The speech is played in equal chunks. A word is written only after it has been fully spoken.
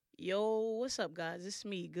Yo, what's up, guys? It's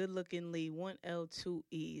me, Good Looking Lee,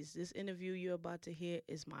 1L2Es. This interview you're about to hear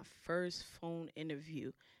is my first phone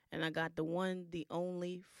interview, and I got the one, the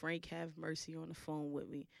only Frank Have Mercy on the phone with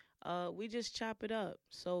me. We just chop it up.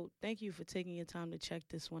 So thank you for taking your time to check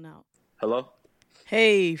this one out. Hello.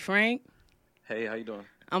 Hey, Frank. Hey, how you doing?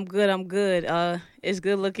 I'm good. I'm good. It's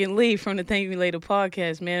Good Looking Lee from the Thank Me Later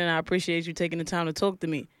podcast, man, and I appreciate you taking the time to talk to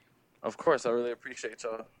me. Of course, I really appreciate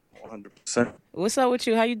y'all. 100%. What's up with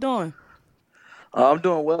you? How you doing? I'm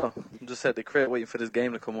doing well. I'm just at the crib waiting for this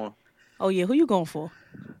game to come on. Oh yeah, who you going for?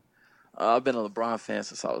 I've been a LeBron fan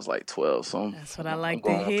since I was like 12, so That's what I I'm like to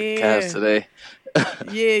going with the hear. Cavs today.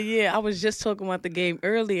 Yeah. I was just talking about the game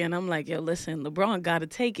earlier, and I'm like, yo, listen, LeBron got to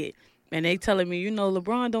take it. And they telling me,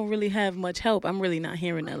 LeBron don't really have much help. I'm really not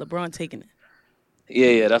hearing that. LeBron taking it.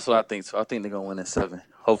 Yeah, that's what I think. So I think they're gonna win in 7,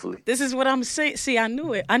 hopefully. This is what I'm saying. See, I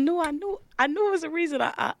knew it. I knew it was a reason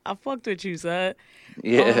I fucked with you, son.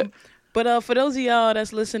 Yeah. But for those of y'all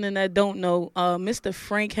that's listening that don't know, Mr.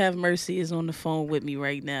 Frank Have Mercy is on the phone with me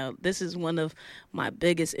right now. This is one of my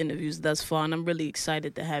biggest interviews thus far, and I'm really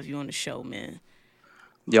excited to have you on the show, man.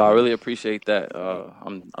 Yo, I really appreciate that.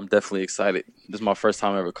 I'm definitely excited. This is my first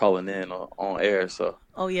time ever calling in on air, so.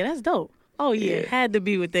 Oh yeah, that's dope. Oh yeah, Yeah. had to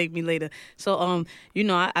be with Thank Me Later. So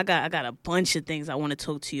I got a bunch of things I want to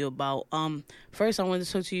talk to you about. First I wanted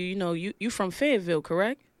to talk to you. You from Fayetteville,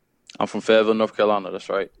 correct? I'm from Fayetteville, North Carolina. That's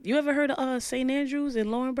right. You ever heard of St. Andrews in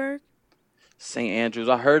Laurinburg? St. Andrews.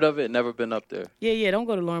 I heard of it. Never been up there. Yeah. Don't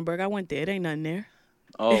go to Laurinburg. I went there. It ain't nothing there.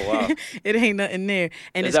 Oh wow. It ain't nothing there.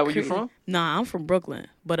 And Is it's that where you from? Nah, I'm from Brooklyn,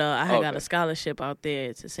 but I had got Okay. a scholarship out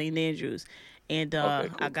there to St. Andrews, and Okay,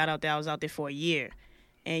 cool. I got out there. I was out there for a year,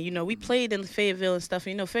 and we played in Fayetteville and stuff.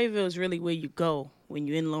 Fayetteville is really where you go when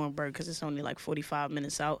you're in Laurinburg because it's only like 45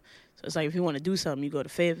 minutes out. So it's like if you want to do something, you go to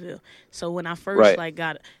Fayetteville. So when I first Right. like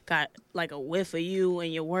got like a whiff of you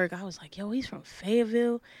and your work, I was like, yo, he's from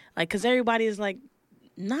Fayetteville, like because everybody is like,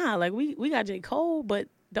 nah, like we got J. Cole, but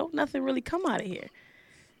don't nothing really come out of here.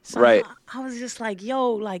 So Right. I was just like,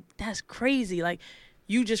 yo, like, that's crazy. Like,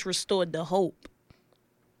 you just restored the hope.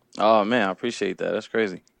 Oh man, I appreciate that. That's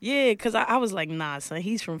crazy. Yeah, because I was like, nah, son,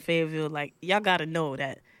 he's from Fayetteville. Like, y'all got to know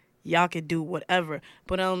that y'all can do whatever.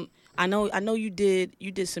 But I know you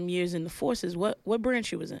did some years in the forces. What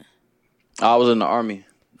branch you was in? I was in the Army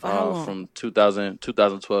For how long? from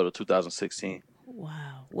 2012 to 2016.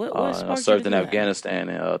 Wow. What And I sparked you served to in do that? Afghanistan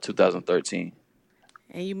in 2013.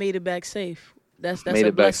 And you made it back safe. That's Made a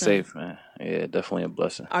it back blessing. safe, man. Yeah, definitely a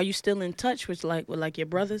blessing. Are you still in touch with your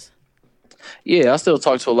brothers? Yeah, I still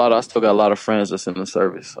talk to a lot. I still got a lot of friends that's in the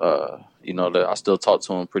service. That I still talk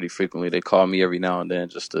to them pretty frequently. They call me every now and then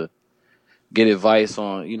just to get advice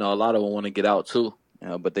on. A lot of them want to get out too,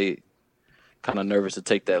 but they kind of nervous to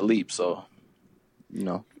take that leap. So,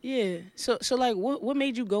 Yeah. So like, what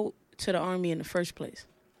made you go to the Army in the first place?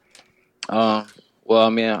 Well, I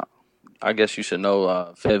mean, I guess you should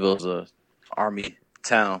know Fayetteville's a Army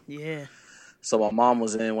town. Yeah. So my mom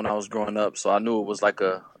was in when I was growing up, so I knew it was like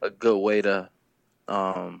a good way to,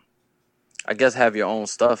 I guess, have your own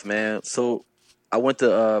stuff, man. So I went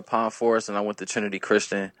to Pine Forest and I went to Trinity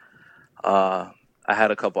Christian. I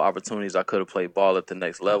had a couple opportunities. I could have played ball at the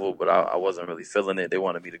next level, but I wasn't really feeling it. They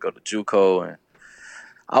wanted me to go to JUCO, and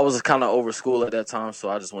I was kind of over school at that time, so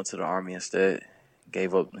I just went to the Army instead.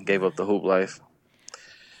 Gave up the hoop life.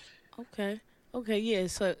 Okay, yeah.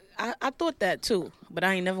 So I thought that too, but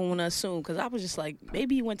I ain't never want to assume because I was just like,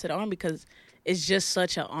 maybe he went to the Army because it's just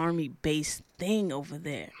such an Army-based thing over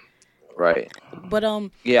there. Right. But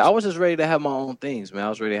Yeah, I was just ready to have my own things, man. I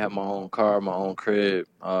was ready to have my own car, my own crib,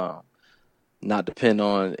 not depend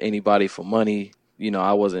on anybody for money.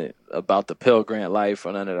 I wasn't about the Pell Grant life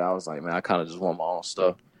or none of that. I was like, man, I kind of just want my own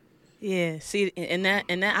stuff. yeah, see, and that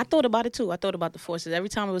I thought about it too. I thought about the forces. Every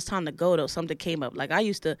time it was time to go, though, something came up. Like I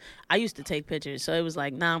used to take pictures, so it was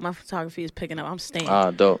like, nah, my photography is picking up. I'm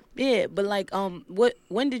staying. Dope. Yeah, but like,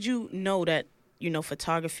 when did you know that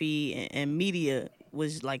photography and media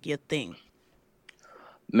was like your thing?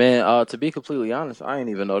 Man, to be completely honest, I didn't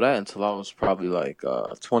even know that until I was probably like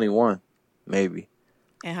 21, maybe.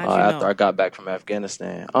 And how'd you After know? I got back from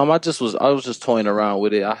Afghanistan. I was just toying around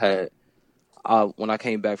with it. When I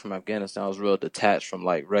came back from Afghanistan, I was real detached from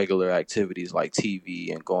like regular activities like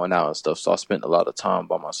TV and going out and stuff. So I spent a lot of time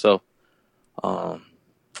by myself. And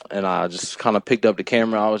I just kind of picked up the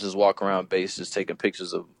camera. I was just walking around base, just taking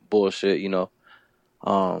pictures of bullshit, and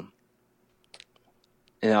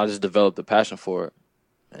I just developed a passion for it.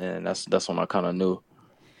 And that's when I kind of knew.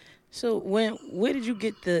 So where did you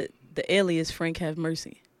get the alias Frank Have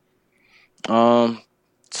Mercy?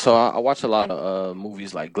 So I watch a lot of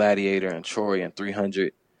movies like Gladiator and Troy and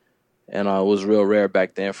 300. And it was real rare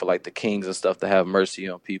back then for like the kings and stuff to have mercy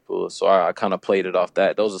on people. So I kind of played it off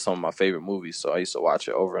that. Those are some of my favorite movies. So I used to watch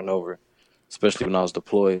it over and over, especially when I was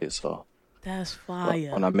deployed. So That's fire.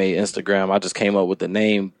 when I made Instagram, I just came up with the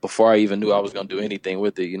name before I even knew I was going to do anything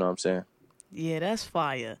with it. You know what I'm saying? Yeah, that's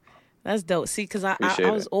fire. That's dope. See, because I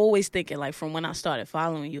Appreciate was it. always thinking, like, from when I started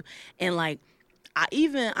following you, and like I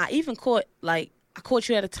even caught, like, I caught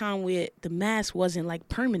you at a time where the mask wasn't like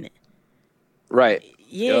permanent. Right.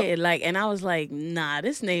 Yeah, Yep. like, and I was like, nah,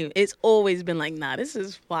 this name, it's always been like, nah, this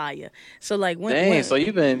is fire. So like Dang. So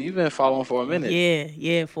you've been following for a minute.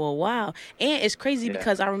 yeah, for a while. And it's crazy Yeah.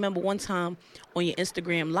 because I remember one time on your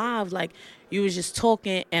Instagram live, like, you was just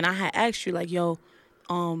talking, and I had asked you, like, yo,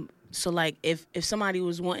 so like if somebody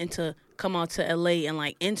was wanting to come out to LA and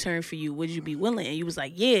like intern for you, would you be willing? And you was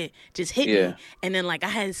like, yeah, just hit Yeah. me. And then like I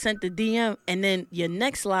had sent the DM, and then your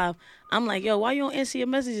next live, I'm like, yo, why you don't answer your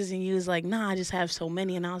messages? And you was like, nah, I just have so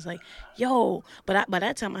many. And I was like, yo, but by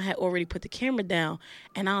that time I had already put the camera down,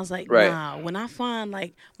 and I was like, Right. nah, when I find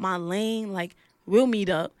like my lane, like, we'll meet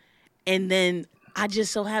up. And then I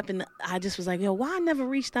just so happened, I just was like, yo, why I never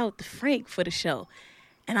reached out to Frank for the show?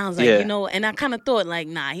 And I was like, Yeah. you know, and I kind of thought like,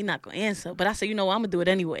 nah, he not going to answer. But I said, you know what, I'm going to do it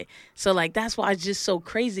anyway. So like, that's why it's just so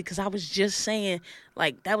crazy, because I was just saying,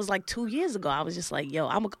 like, that was like 2 years ago. I was just like, yo,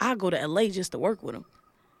 I'll go to LA just to work with him.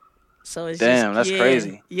 So it's Damn, just, that's yeah,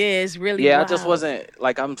 crazy. yeah, it's really Yeah, I wild. just wasn't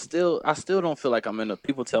like I still don't feel like I'm in a.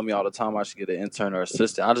 People tell me all the time I should get an intern or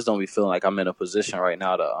assistant. I just don't be feeling like I'm in a position right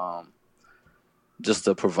now to just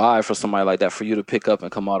to provide for somebody like that, for you to pick up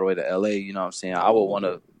and come all the way to LA. You know what I'm saying? I would want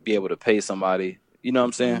to be able to pay somebody. You know what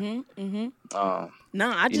I'm saying?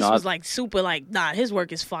 Nah, I You just know, was like super like, nah, his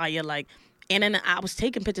work is fire. Like, and then I was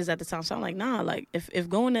taking pictures at the time. So I'm like, nah, like, if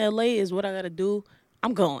going to LA is what I got to do,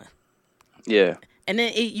 I'm going. Yeah. And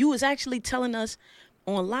then you was actually telling us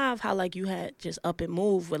on live how like you had just up and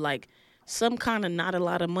move with like some kind of not a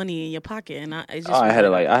lot of money in your pocket, and it just Oh, was I had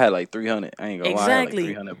like 300. I ain't gonna lie, I had like exactly.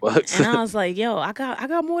 300 bucks. And I was like, yo, I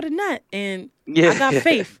got more than that, and Yeah. I got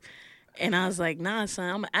faith. And I was like, nah, son,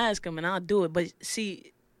 I'm gonna ask him and I'll do it. But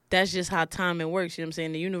see, that's just how timing works. You know what I'm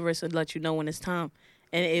saying? The universe will let you know when it's time,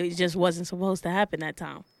 and it just wasn't supposed to happen that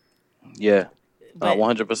time. Yeah. But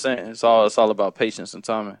 100%. It's all about patience and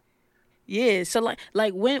timing. yeah, so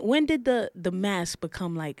like when did the mask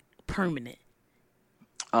become like permanent?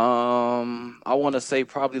 I want to say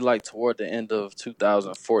probably like toward the end of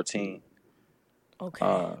 2014.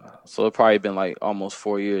 Okay, So it probably been like almost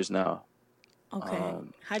 4 years now. okay.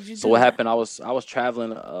 How'd you do So what that? happened? I was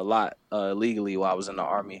traveling a lot illegally while I was in the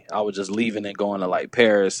army. I was just leaving and going to like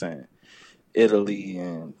Paris and Italy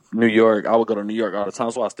and New York. I would go to New York all the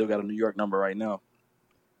time, so I still got a New York number right now.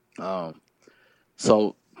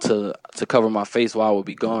 So to cover my face while I would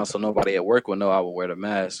be gone, so nobody at work would know I would wear the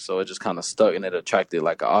mask. So it just kind of stuck, and it attracted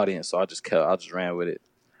like an audience. So I just ran with it.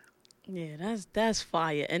 Yeah, that's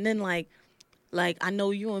fire. And then like I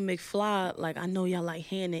know you and McFly, like I know y'all like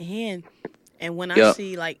hand in hand. And when I Yep.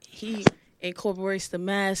 see like he incorporates the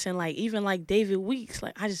mask, and like even like David Weeks,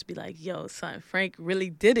 like I just be like, yo, son, Frank really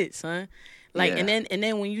did it, son. Like Yeah. and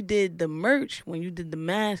then when you did the merch, when you did the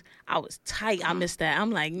mask, I was tight. I missed that.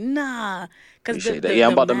 I'm like, nah, because Appreciate that. Yeah,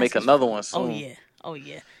 I'm about to make mask was- another one Oh soon. yeah, oh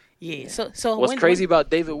yeah, yeah. So What's when, crazy about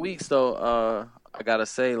David Weeks though, I gotta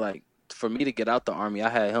say, like, for me to get out the army, I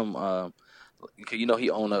had him. He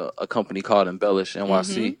owned a company called Embellish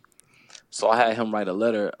NYC. So I had him write a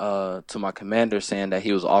letter to my commander saying that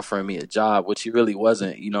he was offering me a job, which he really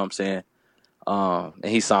wasn't. You know what I'm saying? And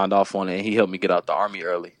he signed off on it, and he helped me get out the army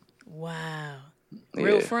early. wow,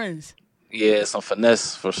 real Yeah. friends. Yeah, some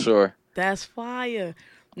finesse for sure. That's fire.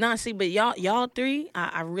 Nah, see, but y'all three,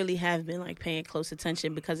 I really have been like paying close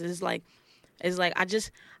attention, because it's like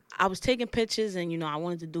I was taking pictures, and I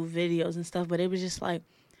wanted to do videos and stuff, but it was just like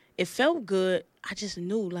it felt good. I just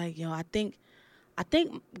knew like, yo, I think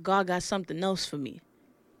God got something else for me.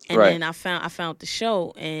 And Right. then I found the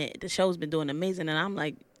show, and the show's been doing amazing, and I'm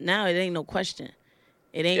like, now it ain't no question.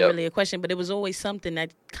 It ain't Yep. really a question, but it was always something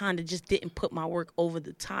that kind of just didn't put my work over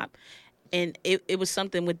the top. And it was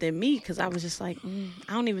something within me, because I was just like,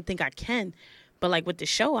 I don't even think I can. But like with the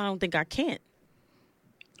show, I don't think I can.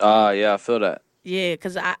 Yeah, I feel that. Yeah,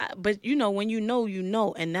 because but when you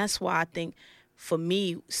know. And that's why I think for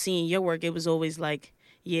me, seeing your work, it was always like,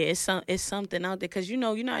 yeah, it's something out there. Because,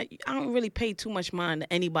 I don't really pay too much mind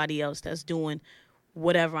to anybody else that's doing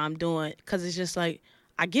whatever I'm doing. Because it's just like,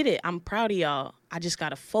 I get it. I'm proud of y'all. I just got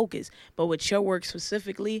to focus. But with your work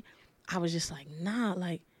specifically, I was just like, nah,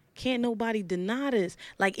 like, can't nobody deny this.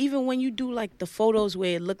 Like, even when you do, like, the photos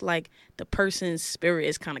where it looked like the person's spirit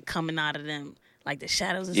is kind of coming out of them, like the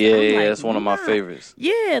shadows and Yeah, stuff. I'm yeah, like, that's one of my nah. favorites.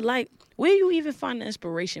 Yeah, like, Where you even find the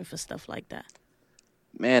inspiration for stuff like that?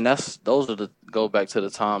 Man, those are the go back to the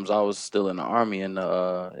times I was still in the army in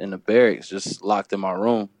the barracks, just locked in my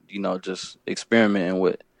room, just experimenting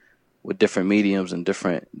with different mediums and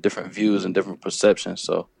different views and different perceptions.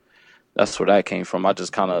 So that's where that came from. I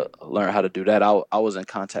just kind of learned how to do that. I was in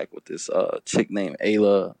contact with this chick named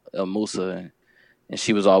Ayla El Musa, and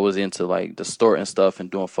she was always into like distorting stuff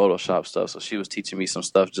and doing Photoshop stuff. So she was teaching me some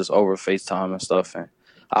stuff just over FaceTime and stuff, and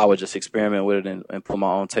I would just experiment with it and put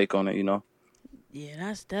my own take on it.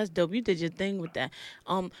 Yeah, that's dope. You did your thing with that.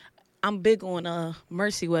 I'm big on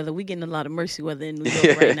Mercy Weather. We getting a lot of Mercy Weather in New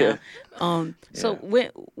York right now. So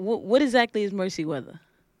what exactly is Mercy Weather?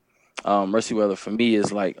 Mercy Weather for me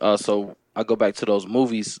is like so I go back to those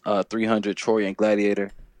movies, 300, Troy and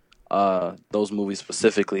Gladiator. Those movies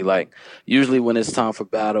specifically, like usually when it's time for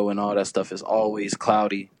battle and all that stuff, it's always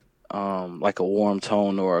cloudy, like a warm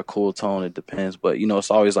tone or a cool tone. It depends, but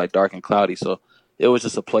it's always like dark and cloudy. So it was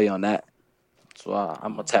just a play on that. So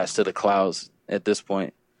I'm attached to the clouds at this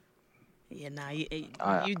point. Yeah,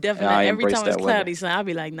 you definitely. Every time it's cloudy, so I'll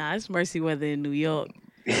be like, nah, it's Mercy Weather in New York.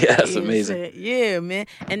 Yeah, that's amazing. Yeah, man.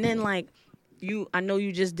 And then like I know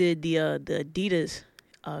you just did the Adidas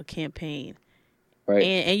campaign, right?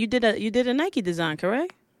 And you did a Nike design,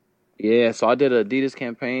 correct? Yeah, so I did an Adidas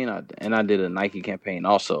campaign, and I did a Nike campaign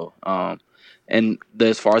also. And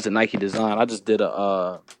as far as the Nike design, I just did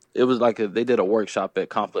it was like they did a workshop at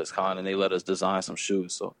Complex Con, and they let us design some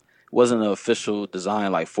shoes. So it wasn't an official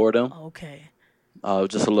design like for them. Okay.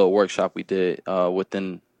 Just a little workshop we did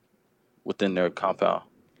within their compound.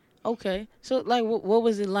 Okay, so like, what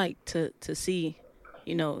was it like to see,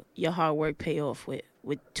 your hard work pay off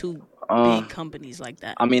with two big companies like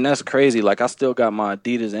that? I mean, that's crazy. Like, I still got my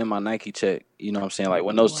Adidas and my Nike check. You know what I'm saying? Like,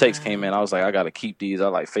 when those checks came in, I was like, I got to keep these. I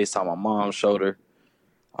like FaceTime my mom, showed her.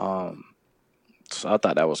 So I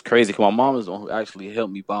thought that was crazy. 'Cause my mom was the one who actually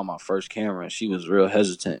helped me buy my first camera, and she was real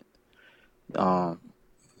hesitant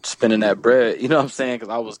spending that bread. You know what I'm saying? Because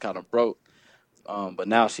I was kind of broke. But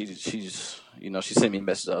now she's she sent me a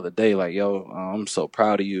message the other day like, yo, I'm so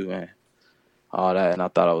proud of you and all that, and I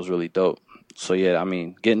thought I was really dope. So yeah, I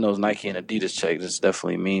mean, getting those Nike and Adidas checks just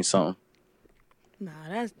definitely means something.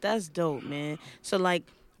 Nah, that's dope, man. So like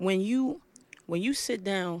when you sit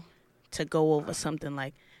down to go over something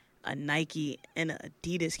like a Nike and an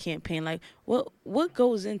Adidas campaign, like what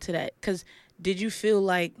goes into that? Because did you feel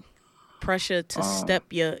like pressure to step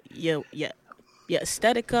your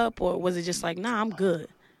aesthetic up, or was it just like, nah, I'm good?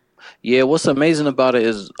 Yeah, what's amazing about it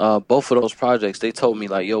is both of those projects, they told me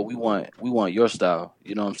like, yo, we want your style.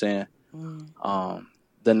 You know what I'm saying?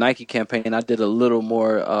 The Nike campaign, I did a little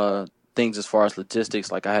more things as far as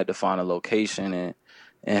logistics. Like I had to find a location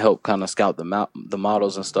and help kind of scout the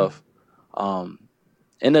models and stuff.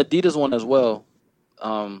 And the Adidas one as well.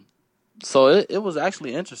 So it was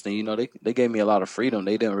actually interesting. They gave me a lot of freedom.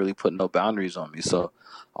 They didn't really put no boundaries on me. So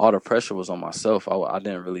all the pressure was on myself. I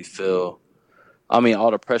didn't really feel. I mean,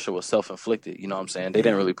 all the pressure was self-inflicted. You know what I'm saying? They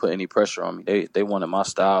didn't really put any pressure on me. They wanted my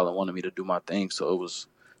style and wanted me to do my thing. So it was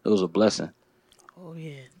a blessing. Oh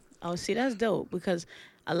yeah. Oh, see, that's dope because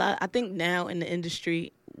I think now in the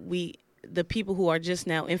industry, the people who are just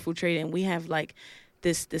now infiltrating, we have like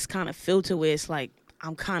this kind of filter where it's like,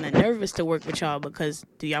 I'm kind of nervous to work with y'all because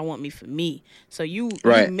do y'all want me for me? So you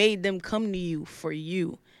made them come to you for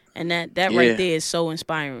you, and that right there is so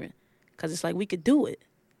inspiring because it's like we could do it.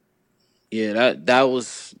 Yeah, that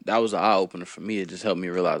was an eye opener for me. It just helped me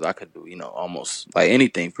realize I could do almost like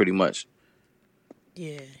anything, pretty much.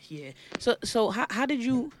 Yeah. So how did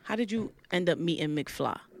you end up meeting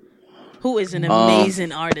McFly, who is an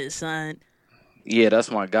amazing artist, son? Yeah, that's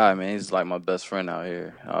my guy, man. He's like my best friend out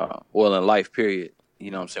here. Well, in life, period. You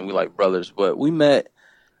know what I'm saying? We like brothers. But we met,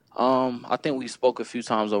 I think we spoke a few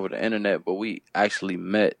times over the internet, but we actually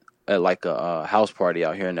met at like a house party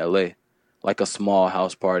out here in LA. Like a small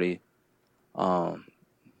house party.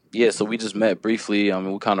 Yeah, so we just met briefly. I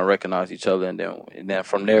mean, we kind of recognized each other, and then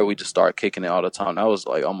from there we just started kicking it all the time. That was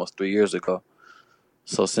like almost 3 years ago.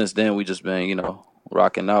 So since then we just been,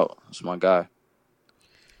 rocking out. It's my guy.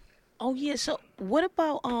 Oh yeah, so what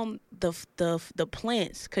about the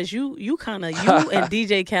plants? Cause you and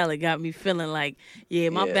DJ Khaled got me feeling like,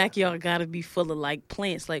 my backyard gotta be full of like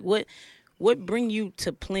plants. Like what bring you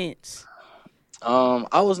to plants?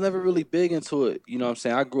 I was never really big into it. You know what I'm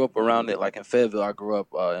saying? I grew up around it, like in Fayetteville. I grew up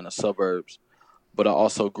in the suburbs, but I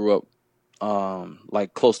also grew up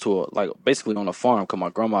like close to basically on a farm because my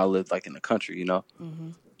grandma lived like in the country. Mm-hmm.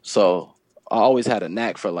 So I always had a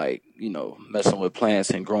knack for like messing with plants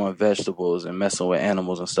and growing vegetables and messing with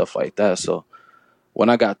animals and stuff like that. So when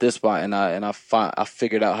I got this spot I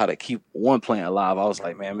figured out how to keep one plant alive, I was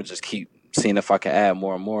like, man, I'm gonna just keep seeing if I can add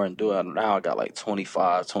more and more and do it. Now I got like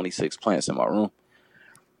 25, 26 plants in my room.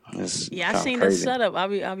 It's Yeah, I kind of seen the crazy. setup. I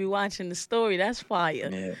be watching the story. That's fire.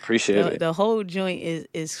 Yeah, appreciate The it. the whole joint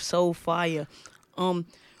is so fire. Um,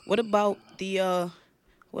 what about the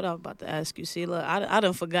What I was about to ask you? See, look, I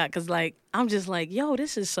done forgot because like I'm just like, yo,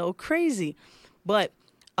 this is so crazy. But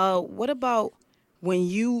what about when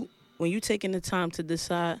you taking the time to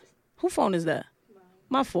decide who phone is that?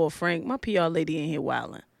 My fault, Frank. My PR lady in here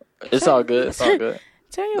wilding. It's all good. It's all good.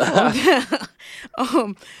 Turn your phone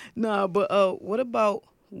down. Nah, but what about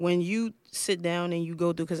when you sit down and you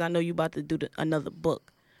go through? Because I know you about to do another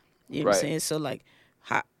book. You know what I'm Right. saying? So like,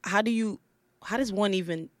 how do you? How does one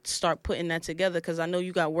even start putting that together? Because I know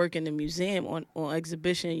you got work in the museum on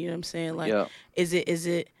exhibition. You know what I'm saying? Like, Yeah.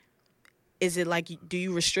 is it like do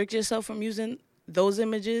you restrict yourself from using those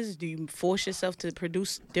images? Do you force yourself to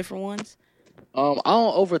produce different ones? I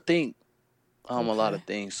don't overthink a lot Okay. of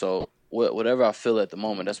things. So whatever I feel at the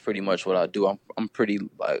moment, that's pretty much what I do. I'm pretty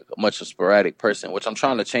like much a sporadic person, which I'm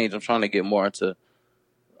trying to change. I'm trying to get more into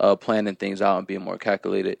planning things out and being more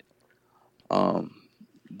calculated. Um,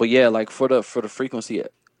 but yeah, like for the frequency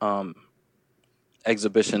um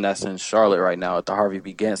exhibition that's in Charlotte right now at the Harvey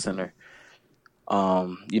B. Gantt Center.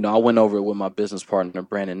 I went over it with my business partner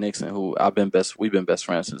Brandon Nixon, who we've been best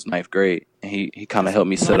friends since ninth grade, and he kind of That's helped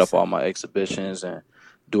me set up awesome. all my exhibitions and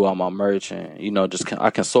do all my merch, and I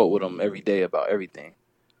consult with him every day about everything.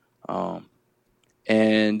 Um,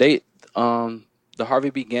 and the Harvey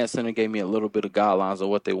B. Gantt Center gave me a little bit of guidelines of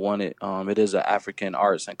what they wanted. It is an African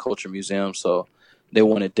arts and culture museum, so they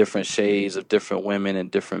wanted different shades of different women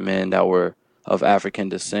and different men that were of African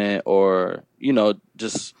descent or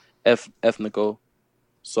just ethnical.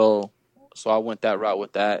 So I went that route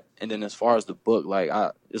with that, and then as far as the book, like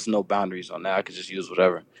there's no boundaries on that. I could just use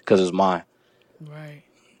whatever because it's mine. Right.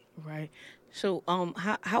 Right. So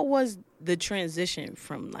how was the transition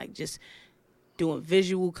from like just doing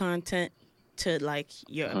visual content to like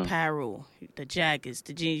your Hmm. apparel, the jackets,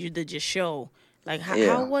 the jeans? You did your show. Like how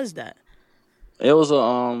Yeah, was that? it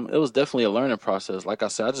was definitely a learning process. Like I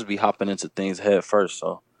said, I just be hopping into things head first.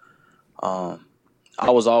 So um, I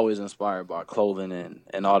was always inspired by clothing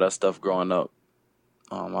and all that stuff growing up.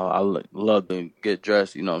 Love to get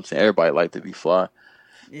dressed. You know what I'm saying? Everybody like to be fly.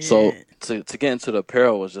 So Yeah. to get into the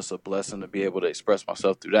apparel was just a blessing to be able to express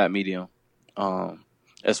myself through that medium. Um,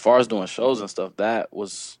 as far as doing shows and stuff, that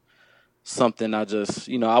was something I just,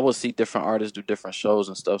 I would see different artists do different shows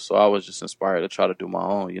and stuff. So I was just inspired to try to do my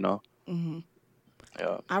own. Hmm.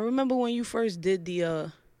 Yeah. I remember when you first did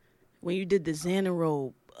the when you did the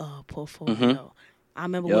Xanarobe Hmm. portfolio. I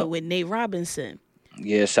remember Yep. with Nate Robinson.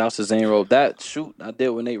 Yeah. Shouts to Zane Road. That shoot I did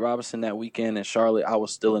with Nate Robinson that weekend in Charlotte, I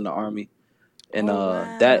was still in the army, and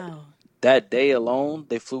Oh that wow. that day alone,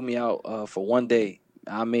 they flew me out for one day.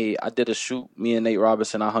 I did a shoot. Me and Nate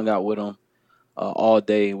Robinson, I hung out with him all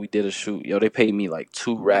day. We did a shoot. Yo, they paid me like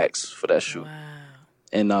 2 racks for that shoot. Wow.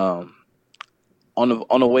 And on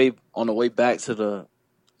the way back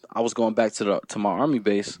I was going back to my army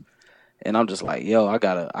base, and I'm just like, yo, I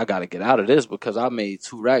gotta get out of this because I made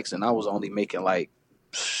 2 racks and I was only making like,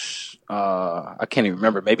 I can't even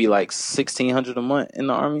remember, maybe like 1,600 a month in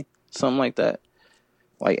the army, something like that,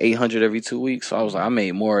 like 800 every 2 weeks. So I was like, I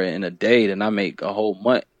made more in a day than I make a whole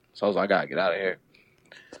month. So I was like, I gotta get out of here.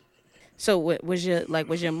 So was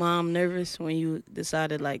your mom nervous when you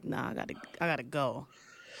decided like, nah, I gotta go?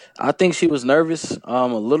 I think she was nervous, a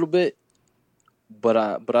little bit, but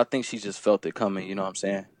I think she just felt it coming. You know what I'm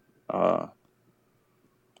saying? Uh,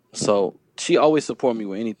 so she always support me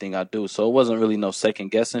with anything I do. So it wasn't really no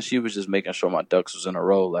second guessing. She was just making sure my ducks was in a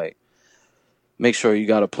row. Like, make sure you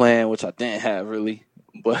got a plan, which I didn't have really.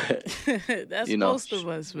 But That's you know, most of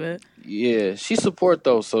us, man. yeah, she support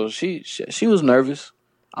though. So she was nervous.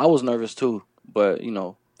 I was nervous too. But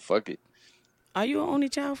fuck it. Are you an only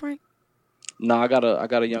child, Frank? No, I got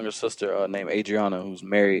a younger sister named Adriana who's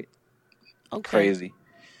married. Okay. Crazy,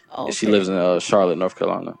 Oh, and she okay. lives in Charlotte, North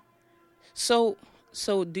Carolina. So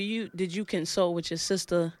did you consult with your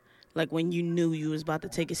sister like when you knew you was about to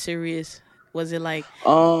take it serious? Was it like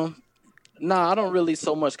Um, Nah, I don't really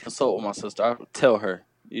so much consult with my sister. I tell her.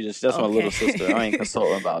 That's my little okay? sister. I ain't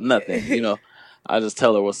consulting about nothing. I just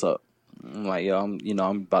tell her what's up. I'm like, yo, I'm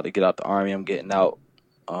about to get out the army. I'm getting out.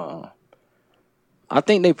 Uh, I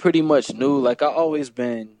think they pretty much knew. Like I always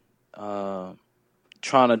been uh,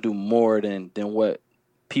 trying to do more than what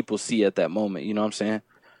people see at that moment. You know what I'm saying?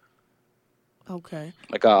 Okay.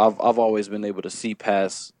 Like I've always been able to see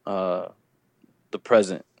past the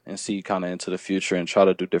present and see kind of into the future and try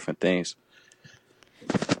to do different things.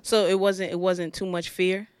 So it wasn't too much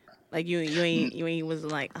fear. Like you ain't was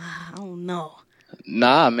like I don't know.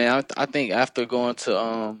 Nah, man. I think after going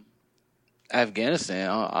to Afghanistan,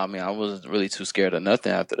 I mean, I wasn't really too scared of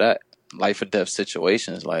nothing after that. Life or death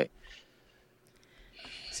situations, like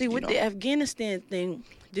See, you with know. the Afghanistan thing,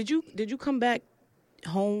 did you come back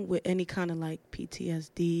home with any kind of like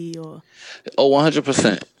PTSD or? Oh,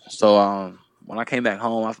 100%. So when I came back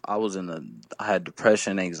home, I was I had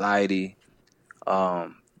depression, anxiety.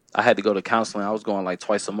 Um, I had to go to counseling. I was going like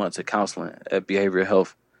twice a month to counseling at behavioral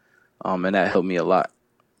health. And that helped me a lot.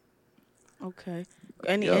 Okay.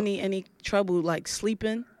 Any Yep. any any trouble like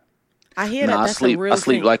sleeping? I hear that Nah, that's a I real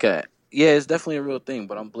sleep thing. like yeah, it's definitely a real thing,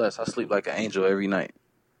 but I'm blessed. I sleep like an angel every night.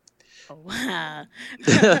 Oh, wow.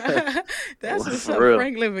 That's what's For up. real.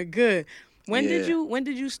 Frank living good. Yeah. When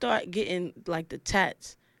did you start getting like the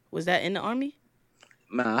tats? Was that in the army?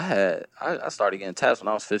 Man, I started getting tats when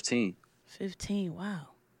I was 15. 15. Wow.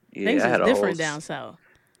 Things Yeah, I is had a different down south.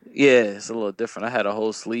 yeah, it's a little different. I had a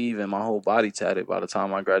whole sleeve and my whole body tatted by the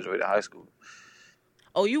time I graduated high school.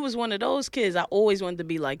 Oh, you was one of those kids. I always wanted to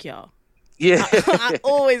be like y'all. Yeah. I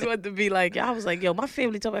always wanted to be like y'all. I was like, yo, my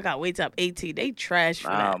family told me I got to wait till I'm 18. They trash for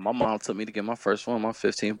Nah, that. my mom took me to get my first one on my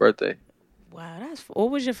 15th birthday. Wow,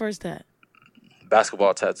 what was your first tat?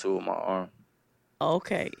 Basketball tattoo on my arm.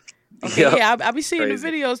 Okay. Okay, Yep. yeah, I be seeing the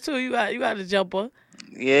Crazy. videos too. You got a jumper.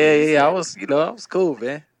 Yeah, yeah, yeah. I was cool,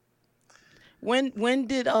 man. When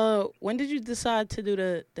did you decide to do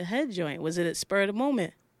the head joint? Was it at spur of the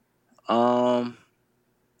moment? Um,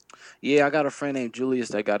 yeah, I got a friend named Julius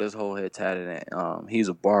that got his whole head tatted, and he's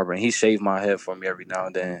a barber, and he shaved my head for me every now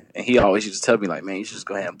and then. And he always used to tell me like, man, you should just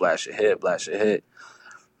go ahead and blast your head, blast your head.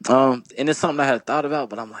 And it's something I had thought about,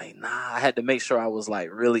 but I'm like, nah, I had to make sure I was like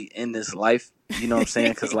really in this life. You know what I'm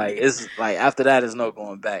saying? Because like it's like after that, there's no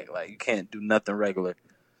going back. Like you can't do nothing regular.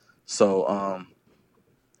 So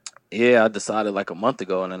yeah, I decided like a month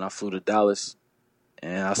ago, and then I flew to Dallas,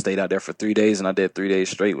 and I stayed out there for 3 days, and I did 3 days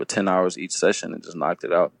straight with 10 hours each session, and just knocked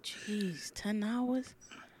it out. Jeez, 10 hours?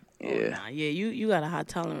 Oh Yeah, nah, yeah, you got a high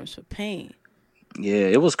tolerance for pain. yeah,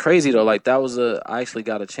 it was crazy though. Like that was I actually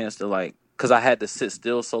got a chance to like, cause I had to sit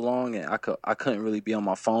still so long, and I couldn't really be on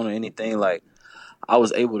my phone or anything. Like I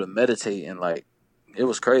was able to meditate, and like it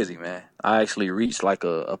was crazy, man. I actually reached like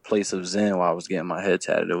a place of zen while I was getting my head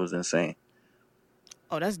tatted. It was insane.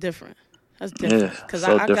 Oh, that's different. That's Yeah, different. Cause so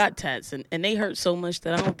I different. got tats and they hurt so much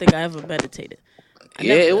that I don't think I ever meditated. I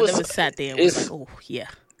Yeah, never it I was. never sat there and was like, It's oh yeah.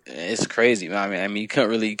 it's crazy, man. You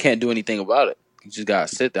you can't do anything about it. You just gotta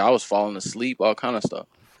sit there. I was falling asleep, all kind of stuff.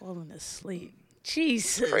 Falling asleep.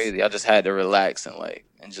 Jesus. Crazy. I just had to relax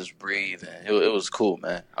and just breathe, and it was cool,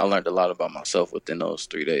 man. I learned a lot about myself within those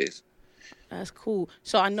 3 days. That's cool.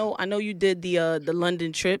 So I know you did the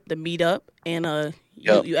London trip, the meetup, and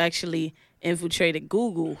Yep. you actually infiltrated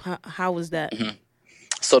Google. How was that? hmm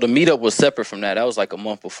So the meetup was separate from that. That was like a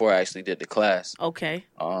month before I actually did the class. Okay.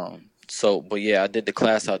 But yeah, I did the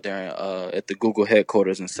class out there at the Google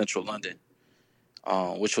headquarters in central London,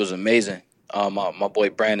 which was amazing. My boy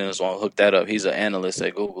Brandon is one who hooked that up. He's an analyst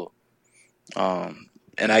at Google.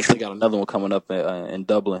 And I actually got another one coming up in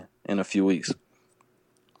Dublin in a few weeks.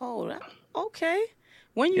 Oh, okay.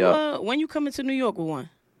 Yep. When you coming to New York with one?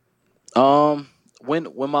 Um, when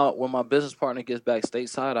my business partner gets back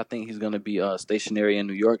stateside, I think he's gonna be stationary in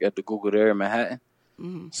New York at the Google there in Manhattan.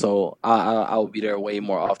 Hmm. So I will be there way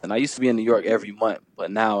more often. I used to be in New York every month,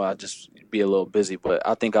 but now I just be a little busy. But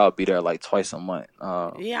I think I'll be there like twice a month.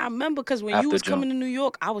 Yeah, I remember because when you After was June. coming to New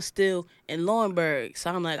York, I was still in Laurinburg.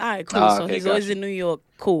 So I'm like, all right, cool. So Okay, he's always gotcha. in New York.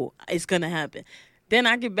 Cool. It's gonna happen. Then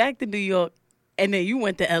I get back to New York, and then you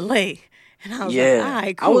went to LA, and I was like, all Yeah,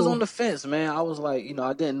 right, I was on cool. the fence, man. I was like,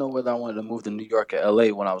 I didn't know whether I wanted to move to New York or LA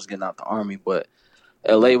when I was getting out the army, but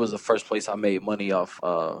LA was the first place I made money off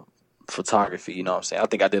photography. You know what I'm saying? I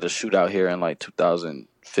think I did a shoot out here in like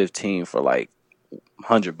 2015 for like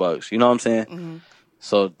 $100. You know what I'm saying? Hmm.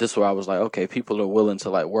 So this is where I was like, okay, people are willing to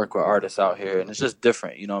like work with artists out here, and it's just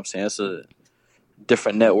different. You know what I'm saying? It's a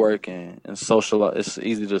different network and social. It's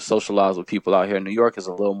easy to socialize with people out here. New York is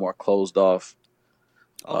a little more closed off.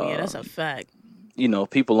 Oh yeah, that's a Um, fact.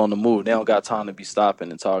 People on the move. They don't got time to be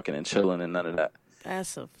stopping and talking and chilling and none of that.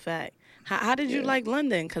 That's a fact. How did you Yeah, like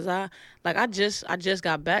London? Cause I just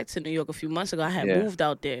got back to New York a few months ago. I had yeah. moved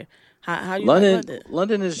out there. How you like London, London?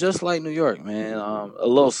 London is just like New York, man. A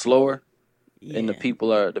little slower, and Yeah.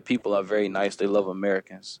 the people are very nice. They love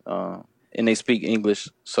Americans, and they speak English.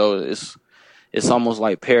 So it's almost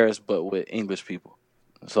like Paris, but with English people.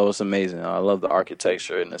 So it's amazing. I love the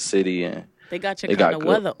architecture in the city, and They got your they kind got of good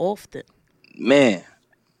weather often. man.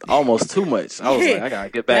 Almost too much. I was Yeah, like, I gotta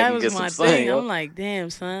get back that and was get some my sun, thing. yo. I'm like, damn,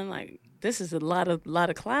 son. Like, this is a lot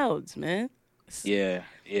of clouds, man. Yeah.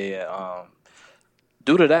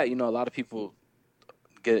 Due to that, a lot of people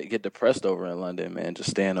get depressed over in London, man, just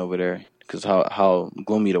staying over there because how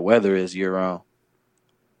gloomy the weather is year round.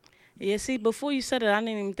 Yeah, see, before you said it, I didn't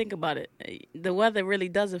even think about it. The weather really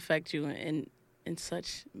does affect you in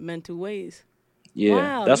such mental ways. Yeah,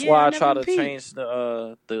 Wow, that's yeah, I why I never try even to peeped. change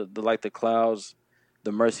the like the clouds,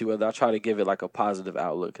 the mercy weather. I try to give it like a positive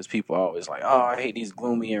outlook because people are always like, "Oh, I hate these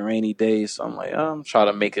gloomy and rainy days." So I'm like, I'm trying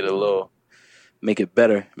to make it make it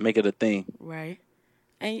better, make it a thing. Right.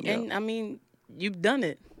 And Yeah, and I mean, you've done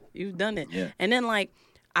it. You've done it. yeah, And then like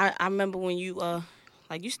I remember when you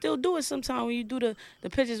like you still do it sometimes when you do the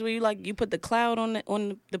pictures where you like you put the cloud on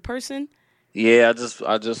the person. yeah.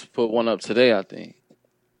 I just put one up today. I think.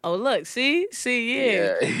 Oh look, see, yeah.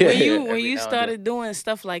 Yeah, When yeah. you when Every you now and then. started doing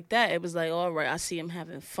stuff like that, it was like, all right, I see him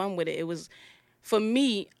having fun with it. It was for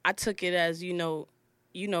me, I took it as, you know,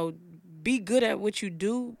 be good at what you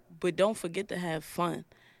do, but don't forget to have fun.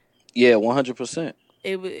 Yeah, 100%.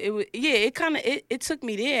 It was yeah, it kind of it took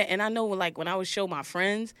me there, and I know like when I would show my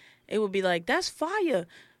friends, it would be like, that's fire,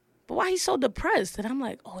 but why he's so depressed? And I'm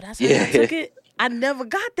like, oh, that's how y'all Yeah, took it. I never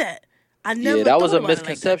got that. I yeah. never That was thought a about it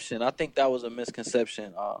like that. misconception. I think that was a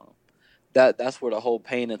misconception. That's where the whole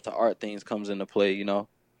pain into art things comes into play.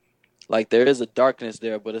 Like there is a darkness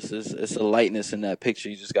there, but it's a lightness in that picture.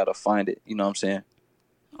 You just gotta find it. You know what I'm saying?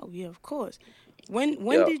 Oh yeah, of course. When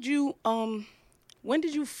Yeah. did you when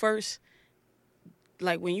did you first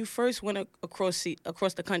like when you first went across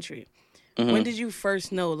the country? When hmm did you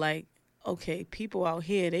first know like, okay, people out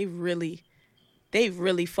here they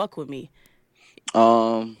really fuck with me?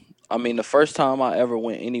 Um, I mean, the first time I ever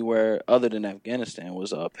went anywhere other than Afghanistan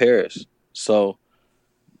was Paris. So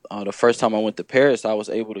the first time I went to Paris, I was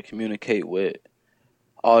able to communicate with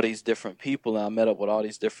all these different people, and I met up with all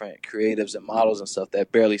these different creatives and models and stuff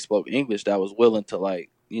that barely spoke English that was willing to like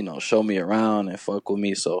show me around and fuck with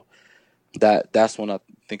me. So that's when I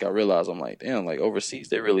think I realized I'm like, damn, like overseas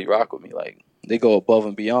they really rock with me. Like they go above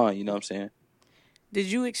and beyond. You know what I'm saying? Did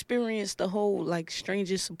you experience the whole like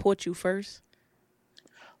strangers support you first?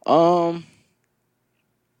 Um,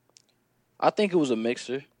 I think it was a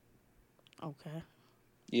mixture. Okay.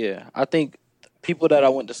 Yeah, I think people that I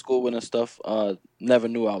went to school with and stuff never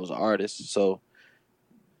knew I was an artist, so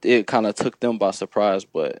it kind of took them by surprise.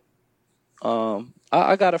 But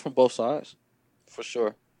I got it from both sides for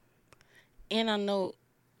sure. And I know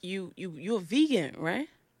you're a vegan, right?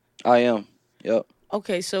 I am. Yep.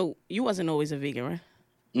 Okay, so you wasn't always a vegan, right?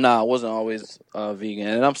 Nah, I wasn't always vegan,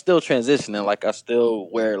 and I'm still transitioning. Like I still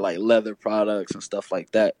wear like leather products and stuff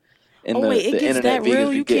like that. And Oh the wait, it the gets internet that vegans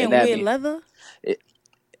real? be You getting can't at wear me. leather? It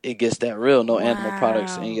it gets that real. No animal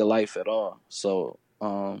products in Wow. your life at all. So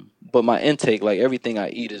but my intake, like everything I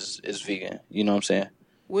eat, is vegan. You know what I'm saying?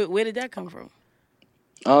 Where did that come from?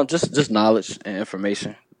 Just knowledge and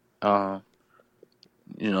information. Um,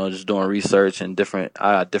 just doing research and different.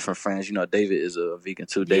 I got different friends. David is a vegan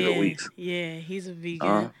too. David Yeah, Weeks. yeah, he's a vegan.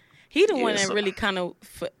 Uh, He the one yeah. that So really kind of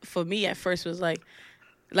for me at first was like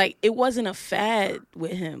it wasn't a fad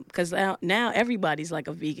with him because now everybody's like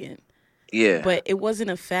a vegan, yeah, but it wasn't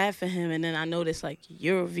a fad for him. And then I noticed like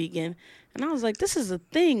you're a vegan, and I was like, this is a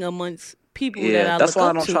thing amongst people that yeah. I That's look why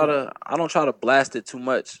up to. I don't try to blast it too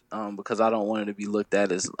much. Because I don't want it to be looked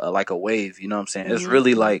at as like a wave. You know what I'm saying? It's Hmm.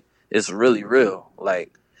 really like it's really real.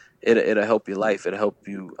 Like it'll help your life. It'll help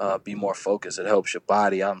you be more focused. It helps your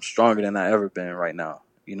body. I'm stronger than I ever been right now.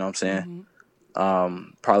 You know what I'm saying? Hmm.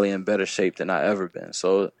 Probably in better shape than I ever been.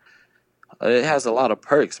 So it has a lot of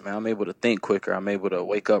perks, man. I'm able to think quicker. I'm able to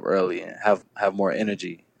wake up early and have more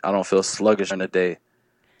energy. I don't feel sluggish in the day.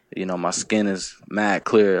 My skin is mad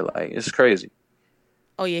clear. Like it's crazy.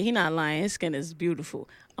 Oh yeah, he not lying. His skin is beautiful.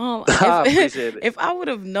 If I appreciate it. if I would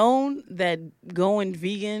have known that going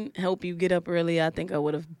vegan help you get up early, I think I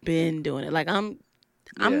would have been doing it. Like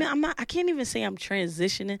Yeah, I'm not. I can't even say I'm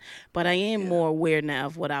transitioning, but I am yeah, more aware now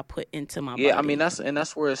of what I put into my yeah. I mean body.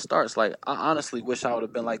 that's where it starts. Like I honestly wish I would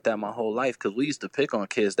have been like that my whole life because we used to pick on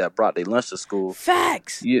kids that brought their lunch to school.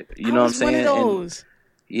 Facts. You I know what I'm was one of saying? And those.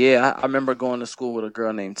 yeah, I remember going to school with a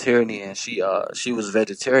girl named Tierney, and she was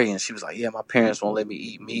vegetarian. She was like, "Yeah, my parents won't let me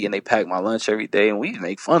eat meat, and they pack my lunch every day." And we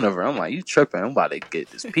make fun of her. I'm like, "You tripping? I'm about to get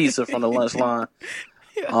this pizza from the lunch line."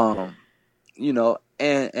 Um,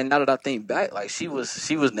 and now that I think back, like she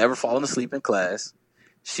was never falling asleep in class.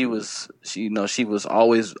 She was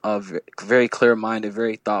always very clear minded,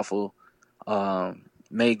 very thoughtful.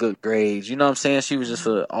 Made good grades. You know what I'm saying? She was just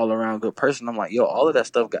Mhm. an all around good person. I'm like, yo, all of that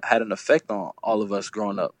stuff had an effect on all of us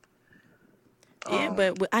growing up. Yeah, Um,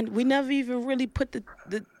 but we never even really put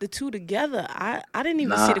the two together. I didn't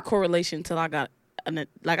even see nah, the correlation until I got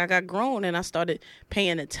like I got grown and I started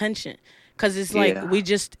paying attention. Cause it's like Yeah.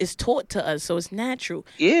 it's taught to us, so it's natural.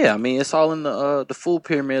 Yeah, I mean it's all in the food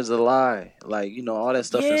pyramid's a lie. Like, all that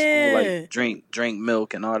stuff in school, like Yeah. drink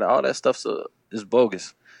milk and all that stuff is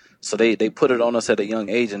bogus. So they put it on us at a young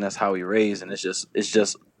age, and that's how we raised, and it's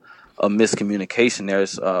just a miscommunication there.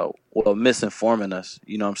 It's misinforming us.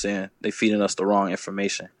 You know what I'm saying? They feeding us the wrong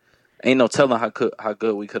information. Ain't no telling how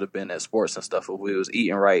good we could have been at sports and stuff if we was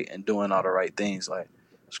eating right and doing all the right things. Like,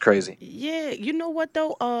 it's crazy. Yeah, you know what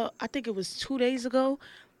though? I think it was 2 days ago.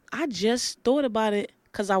 I just thought about it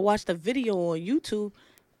because I watched a video on YouTube.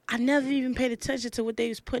 I never even paid attention to what they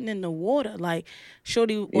was putting in the water. Like,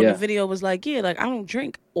 Shorty on the Yeah. video was like, "Yeah, like I don't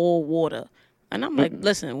drink all water," and I'm like,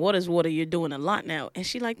 "Listen, water's water. You're doing a lot now." And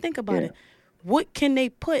she like, "Think about Yeah. it. What can they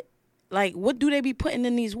put? Like, what do they be putting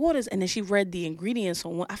in these waters?" And then she read the ingredients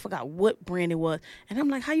on I forgot what brand it was, and I'm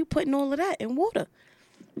like, "How you putting all of that in water?"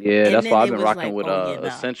 Yeah, And that's then why I've it been was rocking like, with "Oh yeah, nah."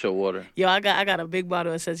 essential water. Yo, I got a big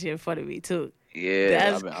bottle of Essential in front of me too. Yeah,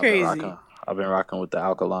 That's I've been crazy. rocking. I've been rocking with the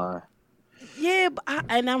alkaline. Yeah, but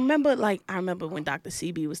I remember when Dr.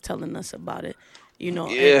 CB was telling us about it, and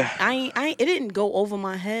Yeah. it didn't go over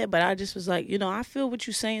my head, but I just was like, I feel what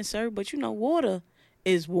you're saying, sir, but water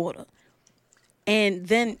is water. And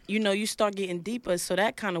then, you start getting deeper, so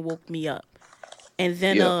that kind of woke me up. And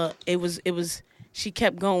then Yeah. it was she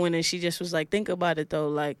kept going and she just was like, think about it though,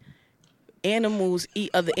 like animals eat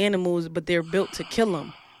other animals, but they're built to kill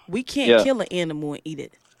them. We can't Yeah. kill an animal and eat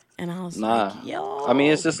it. And I was Nah. like, yo. I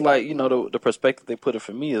mean, it's just like, the perspective they put it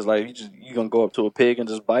for me is like you gonna go up to a pig and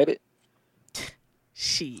just bite it.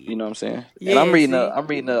 Shit. You know what I'm saying? Yeah, And I'm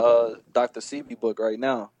reading see? a Dr. CB book right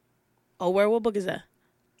now. Oh, what book is that?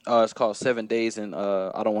 It's called 7 Days in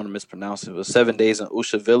I don't want to mispronounce it, but 7 Days in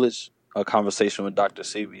Usha Village. A conversation with Dr.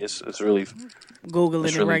 CB. It's really Googling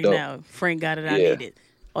it's it really right dope. now. Frank got it. I Yeah. need it.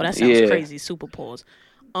 Oh, that sounds Yeah. crazy. Super pause.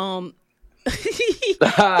 That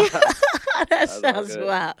That's all sounds good.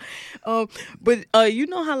 wild. But you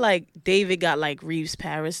know how like David got like Reeves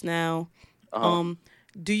Paris now. Uh-huh.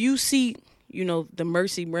 Do you see the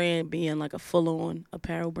Mercy brand being like a full-on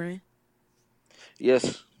apparel brand?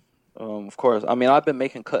 Yes. Of course. I mean, I've been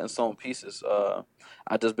making cut and sewn pieces.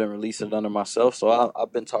 I just been releasing it under myself. So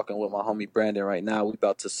I've been talking with my homie Brandon right now. We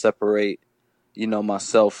about to separate,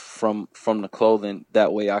 myself from the clothing.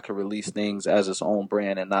 That way I can release things as its own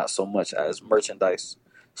brand and not so much as merchandise,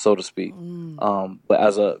 so to speak. But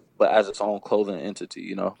as its own clothing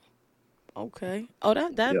entity. Okay. Oh,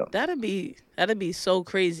 Yeah. that'd be so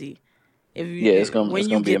crazy. If you Yeah, it's gonna when it's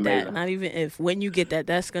you gonna be get that, amazing. not even if when you get that,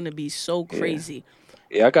 that's gonna be so Yeah. crazy.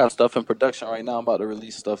 Yeah, I got stuff in production right now. I'm about to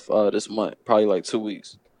release stuff this month, probably like 2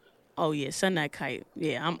 weeks. Oh yeah, send that kite.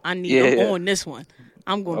 Yeah, I'm Yeah. on this one.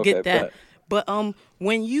 I'm gonna Okay, get that. bet. But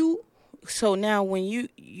when you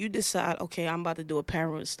decide, okay, I'm about to do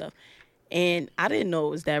apparel and stuff, and I didn't know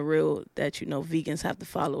it was that real that vegans have to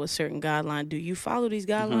follow a certain guideline. Do you follow these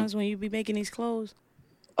guidelines when you be making these clothes?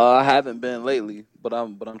 I haven't been lately, but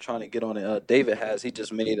I'm trying to get on it. David he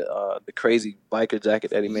just made the crazy biker jacket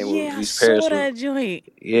that he made with Yeah, I Reese saw Paris. that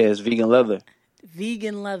joint. Yeah, it's vegan leather.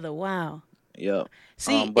 Vegan leather. Wow. Yeah.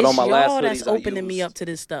 See, But it's on my last y'all that's hoodies, I opening me used- up to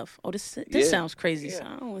this stuff. Oh, this Yeah, sounds crazy. yeah. So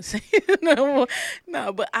I don't want to say no,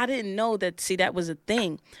 no, but I didn't know that. See, that was a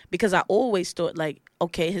thing because I always thought like,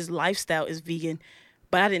 okay, his lifestyle is vegan,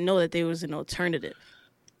 but I didn't know that there was an alternative.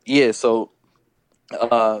 Yeah. So,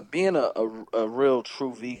 being a real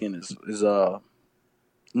true vegan is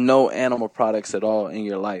no animal products at all in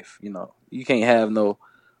your life. You can't have no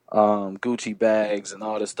Gucci bags and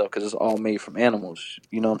all this stuff because it's all made from animals.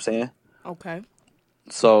 You know what I'm saying? Okay.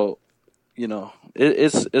 So,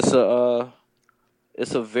 it's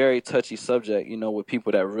a very touchy subject, with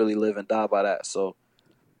people that really live and die by that. So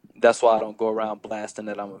that's why I don't go around blasting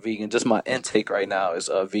that I'm a vegan. Just my intake right now is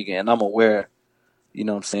vegan, and I'm aware, you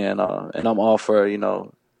know what I'm saying, and I'm all for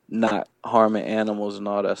not harming animals and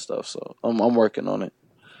all that stuff. So I'm working on it.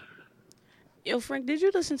 Yo, Frank, did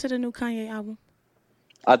you listen to the new Kanye album?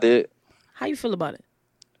 I did. How you feel about it?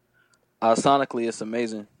 Sonically, it's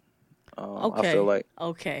amazing. Okay. I feel like,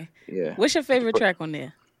 Okay. yeah. What's your favorite track on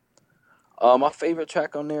there? My favorite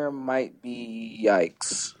track on there might be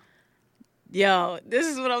Yikes. Yo, this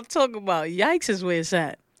is what I'm talking about. Yikes is where it's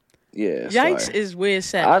at. Yeah. Yikes sorry. is where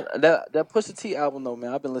it's at. That Pusha T album though,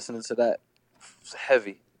 man, I've been listening to that. It's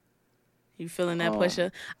heavy. You feeling that,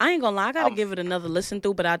 Pusha? I ain't gonna lie. I gotta I'm- give it another listen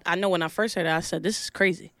through, but I know when I first heard it, I said, this is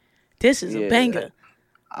crazy. This is a Yeah. banger.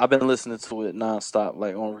 I've been listening to it nonstop,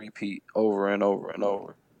 like on repeat, over and over and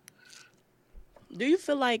over. Do you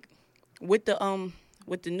feel like with the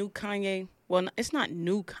new Kanye? Well, it's not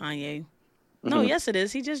new Kanye. No, yes it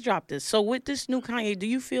is. He just dropped this. So with this new Kanye, do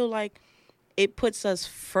you feel like it puts us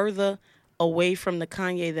further away from the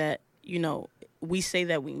Kanye that, we say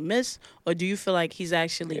that we miss, or do you feel like he's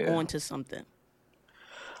actually Yeah. on to something?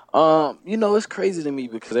 It's crazy to me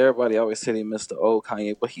because everybody always said he missed the old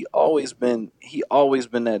Kanye, but he always been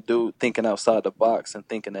that dude thinking outside the box and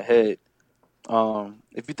thinking ahead.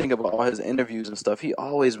 If you think about all his interviews and stuff, he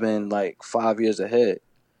always been like 5 years ahead.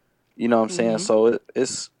 You know what I'm saying? Hmm. So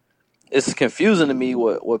it's confusing to me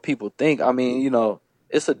what people think. I mean,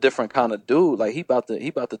 it's a different kind of dude. Like he about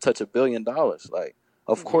to touch $1 billion. Like,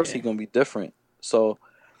 of course he Yeah. gonna be different. So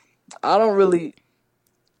I don't really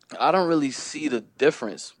I don't really see the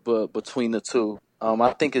difference, but between the two,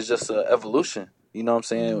 I think it's just an evolution. You know what I'm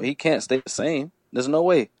saying? Hmm. He can't stay the same. There's no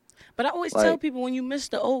way. But I always tell Like, people, when you miss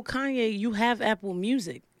the old Kanye, you have Apple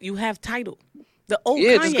Music, you have Tidal. The old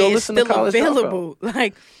yeah, just go Kanye is listen to still College Dropout. available.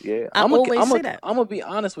 Like, Yeah, I always say that. I'm gonna be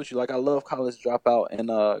honest with you. Like, I love College Dropout and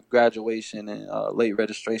Graduation and Late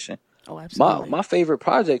Registration. Oh, My absolutely. my favorite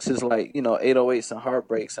projects is like 808s and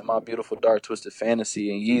Heartbreaks and My Beautiful Dark Twisted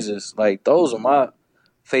Fantasy and Yeezus. Like, those are my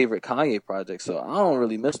favorite Kanye projects. So I don't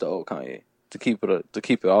really miss the old Kanye, to keep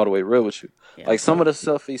it all the way real with you. Yeah, I Like, some feel of the you.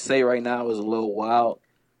 stuff he say right now is a little wild,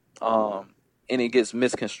 um, and it gets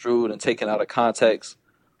misconstrued and taken out of context.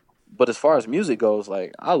 But as far as music goes,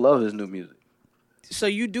 like, I love his new music. So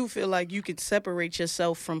you do feel like you could separate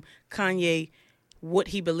yourself from Kanye, what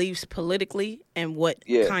he believes politically and what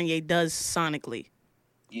Yeah, Kanye does sonically.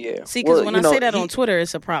 yeah. See, because Well, when I say that on Twitter,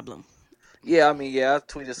 it's a problem. yeah. I mean, yeah. I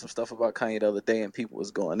tweeted some stuff about Kanye the other day, and people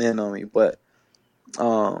was going in on me. But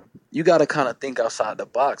you got to kind of think outside the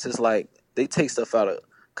box. It's like they take stuff out of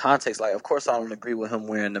context. Like, of course, I don't agree with him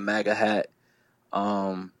wearing the MAGA hat,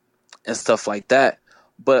 um, and stuff like that.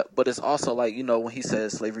 But it's also like, when he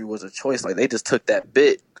says slavery was a choice, like, they just took that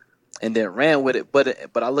bit and then ran with it. But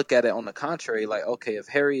I look at it on the contrary, like, okay, if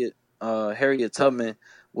Harriet Tubman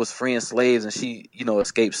was freeing slaves and she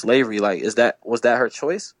escaped slavery, like, was that her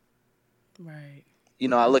choice? Right.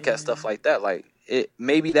 I look at Yeah. stuff like that, like, it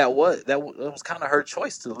maybe that was kind of her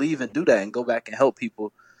choice to leave and do that and go back and help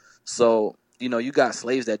people. So, you got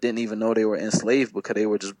slaves that didn't even know they were enslaved because they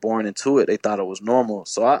were just born into it. They thought it was normal.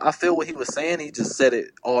 So I feel what he was saying. He just said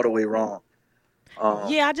it all the way wrong.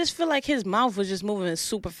 Um, Yeah, I just feel like his mouth was just moving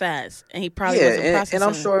super fast, and he probably yeah, wasn't and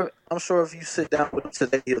I'm processing. sure I'm sure if you sit down with him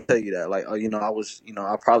today, he'll tell you that. Like, oh,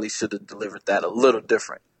 I probably should have delivered that a little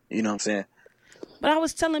different. You know what I'm saying? But I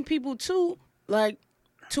was telling people too, like,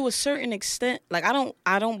 to a certain extent, like,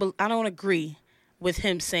 I don't agree with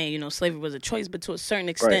him saying, slavery was a choice, but to a certain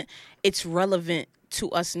Right. extent, it's relevant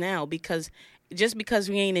to us now, because just because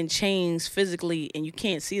we ain't in chains physically and you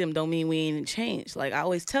can't see them don't mean we ain't in chains. Like, I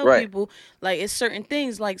always tell Right. people, like, it's certain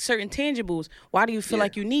things, like certain tangibles. Why do you feel Yeah.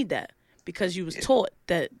 like you need that? Because you was Yeah. taught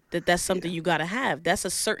that's Yeah. something you gotta have. That's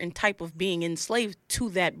a certain type of being enslaved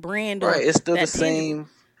to that brand or Right. It's still the that tangible. same.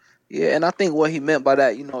 Yeah, and I think what he meant by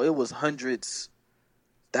that, it was hundreds,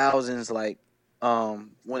 thousands, like,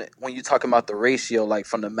 when you're talking about the ratio, like,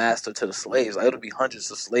 from the master to the slaves, like, it'll be hundreds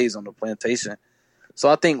of slaves on the plantation. So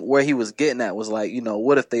I think where he was getting at was like,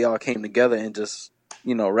 what if they all came together and just,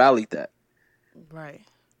 rallied that? Right.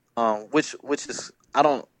 Which is, I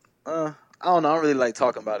don't know. I don't really like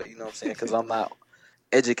talking about it. You know what I'm saying? Because I'm not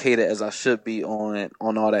educated as I should be on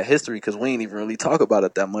all that history. Because we ain't even really talk about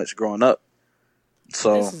it that much growing up. This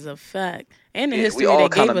So is a fact. And the yeah, we history all they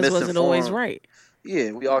kind gave of us wasn't always misinformed. right.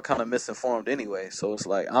 Yeah, we all kind of misinformed anyway. So it's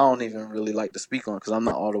like, I don't even really like to speak on it because I'm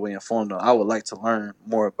not all the way informed on it. I would like to learn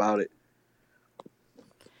more about it.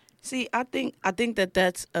 See, I think that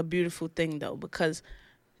that's a beautiful thing though, because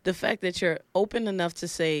the fact that you're open enough to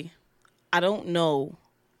say, I don't know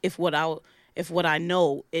if what I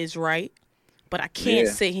know is right, but I can't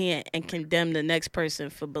Yeah. sit here and condemn the next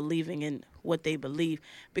person for believing in what they believe.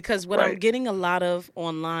 Because what I'm Right. getting a lot of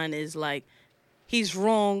online is like, he's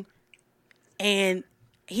wrong, and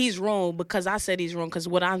he's wrong because I said he's wrong because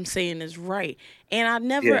what I'm saying is right.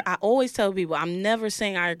 And Yeah. I always tell people, I'm never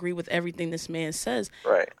saying I agree with everything this man says.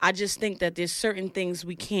 Right. I just think that there's certain things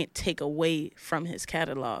we can't take away from his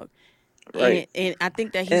catalog. Right. And I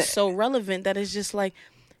think that he's And so relevant that it's just like,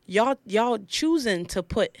 y'all choosing to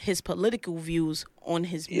put his political views on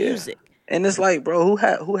his yeah. music. And it's like, bro,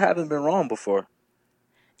 who haven't been wrong before?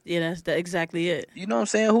 Yeah, that's exactly it. You know what I'm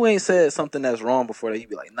saying? Who ain't said something that's wrong before that you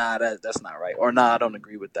be like, nah, that's not right, or nah, I don't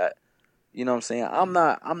agree with that. You know what I'm saying?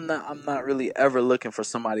 I'm not really ever looking for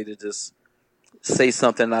somebody to just say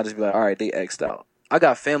something and I just be like, all right, they X'd out. I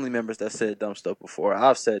got family members that said dumb stuff before.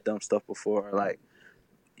 I've said dumb stuff before. Like,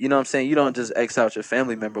 you know what I'm saying? You don't just X out your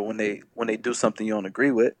family member when they do something you don't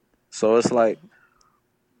agree with. So it's like,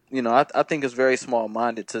 I think it's very small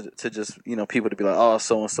minded to just, people to be like, oh,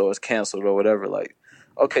 so and so is canceled or whatever. Like,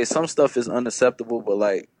 okay, some stuff is unacceptable, but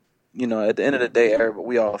like, you know, at the end of the day, everybody,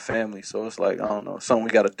 we all family, so it's like I don't know, something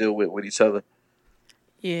we got to deal with each other.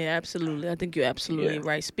 Yeah, absolutely. I think you're absolutely Yeah.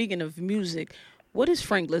 right. Speaking of music, what is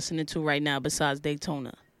Frank listening to right now besides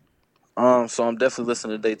Daytona? So I'm definitely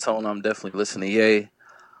listening to Daytona. I'm definitely listening to Ye.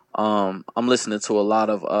 I'm listening to a lot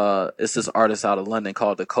of it's this artist out of London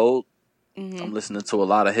called The Code. Mm-hmm. I'm listening to a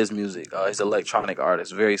lot of his music. He's an electronic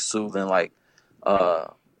artist, very soothing, like uh,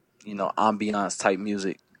 ambiance type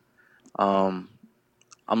music. Um,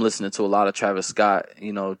 I'm listening to a lot of Travis Scott,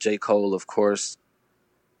 J. Cole, of course.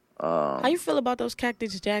 How you Um, feel about those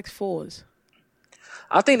Cactus Jacks 4s?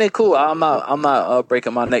 I think they cool. I'm not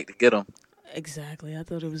breaking my neck to get them. Exactly. I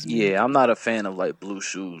thought it was me. Yeah, I'm not a fan of like blue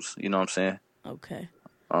shoes. You know what I'm saying? Okay.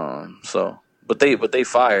 So, but they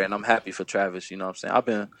fire, and I'm happy for Travis. You know what I'm saying? I've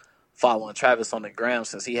been following Travis on the gram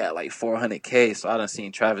since he had like 400K. So I done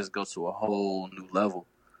seen Travis go to a whole new level.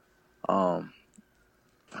 Um,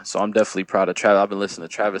 so I'm definitely proud of Travis. I've been listening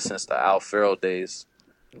to Travis since the Al Farrell days.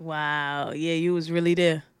 Wow. Yeah, you was really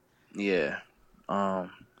there. Yeah.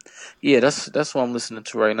 Um, yeah, that's what I'm listening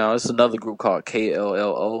to right now. It's another group called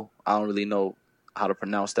KLLO. I don't really know how to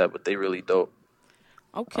pronounce that, but they really dope.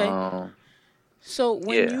 Okay. Um, So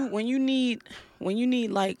when yeah. you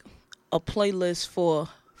need like a playlist for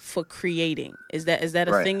creating, is that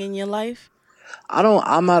a Right. thing in your life?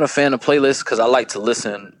 I'm not a fan of playlists because I like to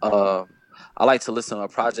listen. I like to listen to a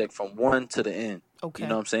project from one to the end. You know Okay.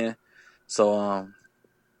 what I'm saying? So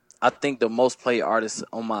I think the most played artist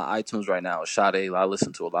on my iTunes right now is Sade. I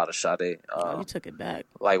listen to a lot of Sade. Oh, you took it back.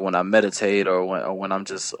 Like when I meditate or when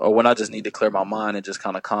I just need to clear my mind and just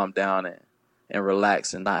kind of calm down and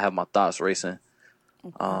relax and not have my thoughts racing.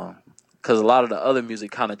 Okay. Um, because a lot of the other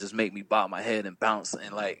music kind of just make me bob my head and bounce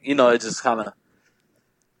and like it just kind of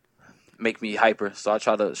make me hyper. So I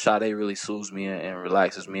try to Sade really soothes me and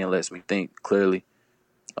relaxes me and lets me think clearly.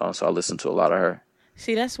 So I listen to a lot of her.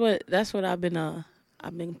 See, that's what I've been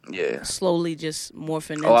Yeah. slowly just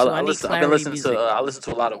morphing Oh, into. I I need listen. I've been clarity listening to. music. I listen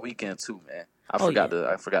to a lot of Weekend too, man. I Oh forgot yeah. to.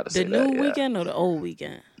 I forgot to The say new that. Yeah. weekend or the old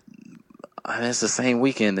weekend? I mean, it's the same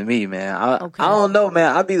Weekend to me, man. I Okay. don't know,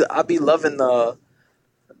 man. I be loving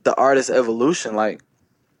the artist evolution. Like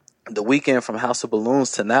the Weekend from House of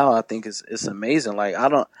Balloons to now, I think it's amazing. Like I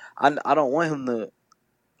don't want him to.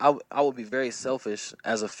 I would be very selfish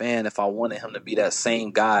as a fan if I wanted him to be that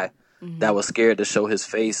same guy Hmm. that was scared to show his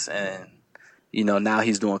face and now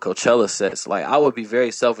he's doing Coachella sets. Like I would be very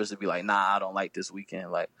selfish to be like, nah, I don't like this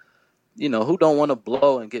Weekend. Like who don't want to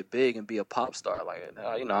blow and get big and be a pop star? Like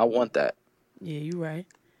I want that. Yeah, you right.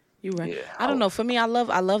 You right. Yeah, I don't know. For me, I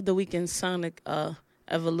love the weekend Sonic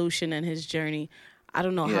evolution and his journey. I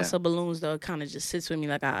don't know. yeah, House of Balloons though, it kind of just sits with me.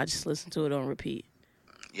 Like I just listen to it on repeat.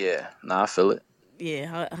 yeah. Nah, I feel it.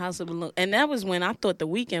 Yeah, House of Balloons, and that was when I thought the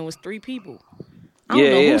weekend was three people. I don't Yeah,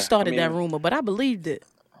 know who yeah. I started that mean, rumor, but I believed it.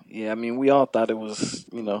 yeah. I mean, we all thought it was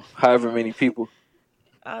however many people.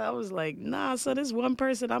 I was like, nah. So this one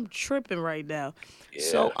person, I'm tripping right now. Yeah,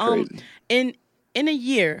 So crazy. in in a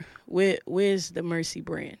year, where's the Mercy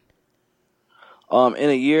brand? In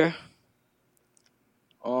a year,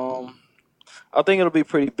 um, I think it'll be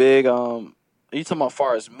pretty big. Are you talking about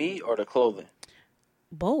far as me or the clothing?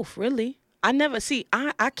 Both, really. I never see.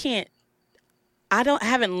 I can't. I don't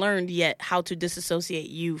haven't learned yet how to disassociate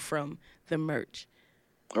you from the merch.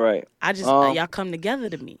 Right. I just Um, y'all come together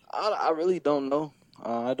to me. I really don't know.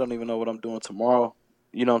 I don't even know what I'm doing tomorrow.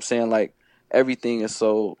 You know what I'm saying? Like everything is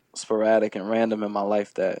so sporadic and random in my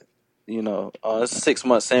life that it's 6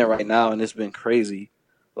 months in right now, and it's been crazy,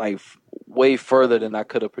 like way further than I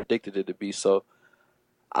could have predicted it to be. So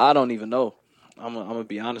I don't even know. I'm gonna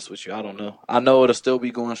be honest with you. I don't know. I know it'll still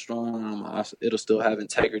be going strong. It'll still have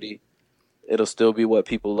integrity. It'll still be what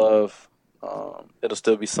people love. It'll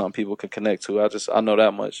still be something people can connect to. I know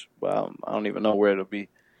that much, but I don't even know where it'll be.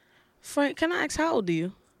 Frank, can I ask how old are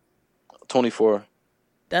you? 24.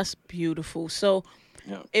 That's beautiful. So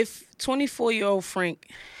Yeah. if 24-year-old Frank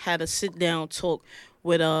had a sit down talk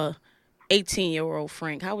with a 18-year-old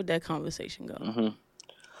Frank, how would that conversation go?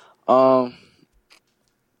 Um,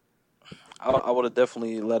 I would have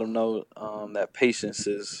definitely let them know that patience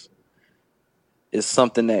is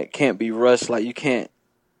something that can't be rushed. Like you can't,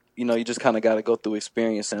 you just kind of got to go through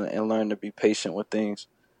experience and learn to be patient with things.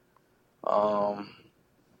 Um,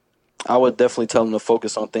 I would definitely tell him to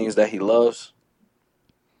focus on things that he loves.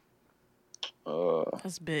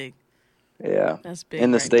 That's big. Yeah, That's big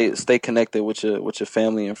and to right there. stay connected with your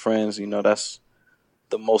family and friends. That's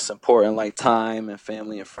the most important. Like time and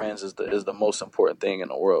family and friends is the most important thing in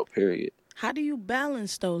the world. Period. How do you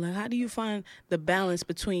balance though? Like how do you find the balance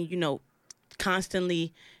between,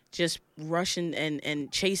 constantly just rushing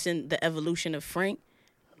and chasing the evolution of Frank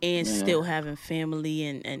and Man. still having family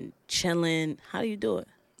and chilling? How do you do it?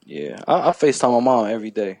 Yeah, I FaceTime my mom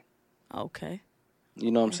every day. Okay.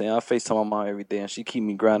 You know what I'm saying? I FaceTime my mom every day, and she keep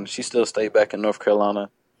me grounded. She still stay back in North Carolina.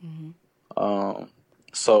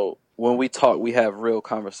 So when we talk, we have real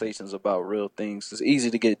conversations about real things. It's easy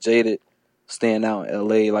to get jaded staying out in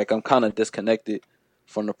LA. Like, I'm kind of disconnected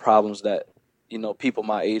from the problems that, people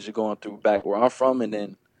my age are going through back where I'm from, and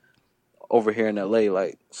then over here in LA.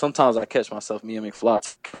 Like, sometimes I catch myself, me and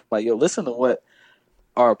McFly, like, yo, listen to what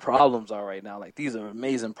our problems are right now. Like, these are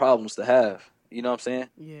amazing problems to have. You know what I'm saying?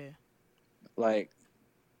 Yeah. Like,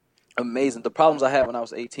 amazing. The problems I had when I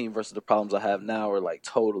was 18 versus the problems I have now are like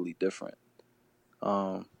totally different.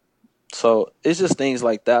 So it's just things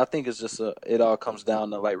like that. I think it's just it all comes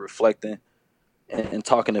down to like reflecting and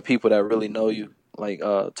talking to people that really know you. Like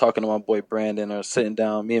talking to my boy Brandon, or sitting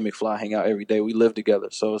down. Me and McFly hang out every day. We live together,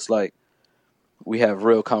 so it's like we have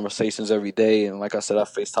real conversations every day. And like I said, I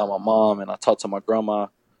FaceTime my mom and I talk to my grandma.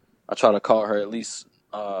 I try to call her at least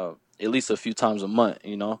a few times a month.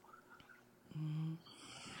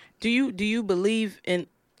 Do you believe in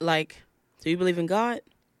do you believe in God?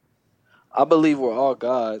 I believe we're all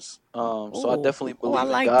gods. So I definitely Oh, I believe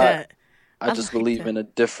in like God. that. I just like believe that. in a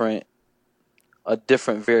different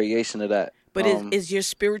variation of that. But is your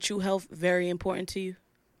spiritual health very important to you?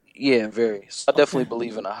 Yeah, very. So I definitely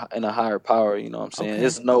believe in a higher power. You know what I'm saying?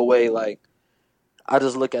 There's no way, like, I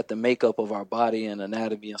just look at the makeup of our body and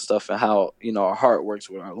anatomy and stuff, and how our heart works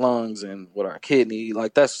with our lungs and with our kidney.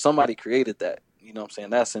 Like, that's somebody created that. You know what I'm saying?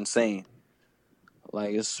 That's insane.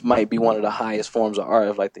 Like, this might be one of the highest forms of art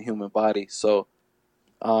of like the human body. So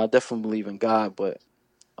I definitely believe in God, but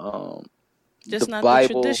just the not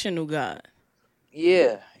Bible, the traditional God.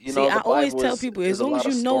 Yeah, See, I the always Bible tell people, as is a long as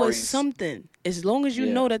lot you of know it's stories. something, as long as you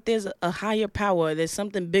Yeah. know that there's a higher power, there's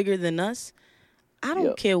something bigger than us, I don't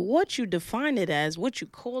Yep. care what you define it as, what you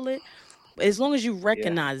call it, as long as you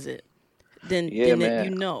recognize it, then Yeah, that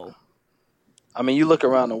man. you know. I mean, you look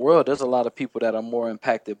around the world. There's a lot of people that are more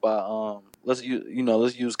impacted by. Let's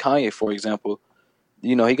use Kanye for example.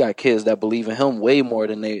 He got kids that believe in him way more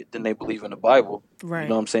than they believe in the Bible. Right. You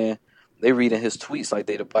know what I'm saying? They read in his tweets like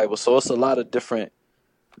they the Bible. So it's a lot of different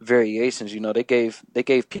variations. They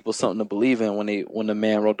gave people something to believe in when the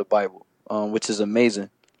man wrote the Bible, which is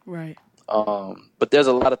amazing. Right. But there's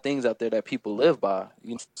a lot of things out there that people live by.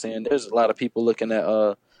 You know what I'm saying? There's a lot of people looking at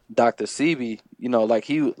Dr. Sebi,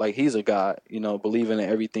 like he's a god, believing in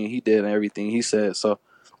everything he did and everything he said. So,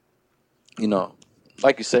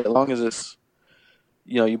 like you said, as long as it's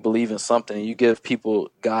you believe in something and you give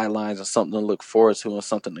people guidelines and something to look forward to and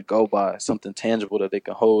something to go by, something tangible that they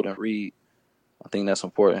can hold and read, I think that's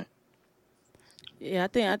important. Yeah, I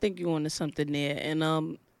think you're onto something there.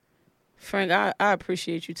 And Frank, I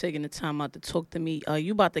appreciate you taking the time out to talk to me.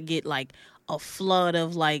 You about to get like a flood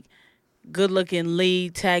of like good looking Lee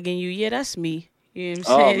tagging you. Yeah, that's me. You know what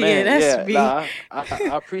I'm saying? Man, yeah, that's me. Nah,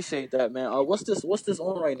 I appreciate that, man. What's this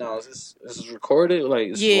on right now? Is this recorded? Like,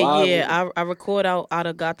 it's live? Yeah. I record out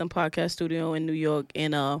of Gotham Podcast Studio in New York,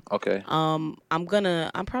 and okay. I'm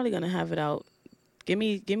probably gonna have it out. Give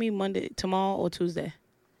me Monday, tomorrow or Tuesday.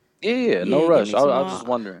 Yeah, no rush. I was just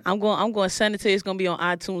wondering. I'm going to send it to you. It's going to be on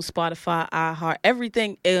iTunes, Spotify, iHeart,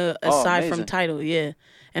 everything aside from title. Yeah.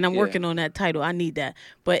 And I'm working on that title. I need that.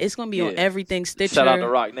 But it's going to be on everything. Stitcher. Shout out to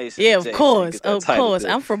Rock Nation. Yeah, of course. Of course.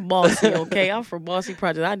 I'm from Bossy, okay? I'm from Bossy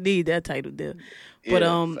Project. I need that title there. But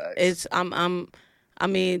facts. I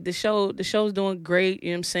mean, the show's doing great.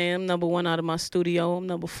 You know what I'm saying? I'm number 1 out of my studio. I'm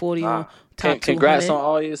number 40 on top 200. Congrats on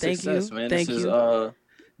all your success, Thank you. man. Thank this you. is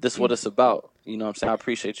this what it's about. You know what I'm saying? I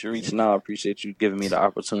appreciate you reaching out. I appreciate you giving me the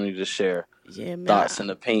opportunity to share thoughts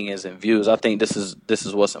and opinions and views. I think this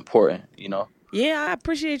is what's important, Yeah, I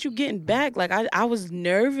appreciate you getting back. Like I was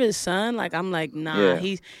nervous, son. Like I'm like, nah,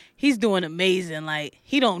 he's doing amazing. Like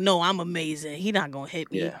he don't know I'm amazing. He not gonna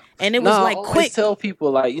hit me. Yeah. And it was like I quick. Tell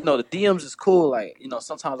people like, the DMs is cool. Like,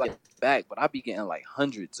 sometimes I get back, but I be getting like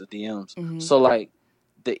hundreds of DMs. Mm-hmm. So like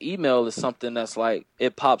the email is something that's like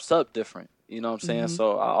it pops up different. You know what I'm saying? Mm-hmm.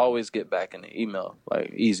 So I always get back in the email,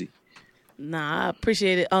 like easy. Nah, I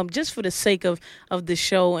appreciate it. Just for the sake of the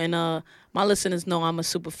show and my listeners know I'm a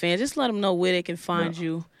super fan. Just let them know where they can find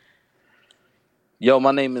you. Yo,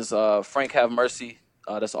 my name is Frank Have Mercy.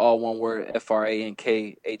 That's all one word: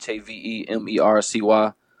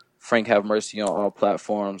 FrankHaveMercy. Frank Have Mercy on all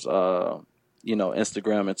platforms.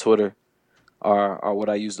 Instagram and Twitter are what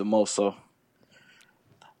I use the most. So.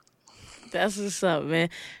 That's what's up, man.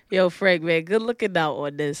 Yo, Frank, man, good looking out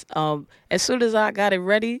on this. As soon as I got it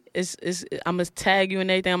ready, I'm gonna tag you and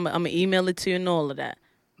everything. I'm gonna email it to you and all of that.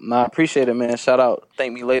 Nah, I appreciate it, man. Shout out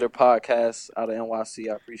Thank Me Later podcast out of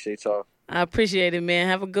NYC. I appreciate y'all. I appreciate it, man.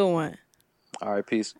 Have a good one. All right, peace.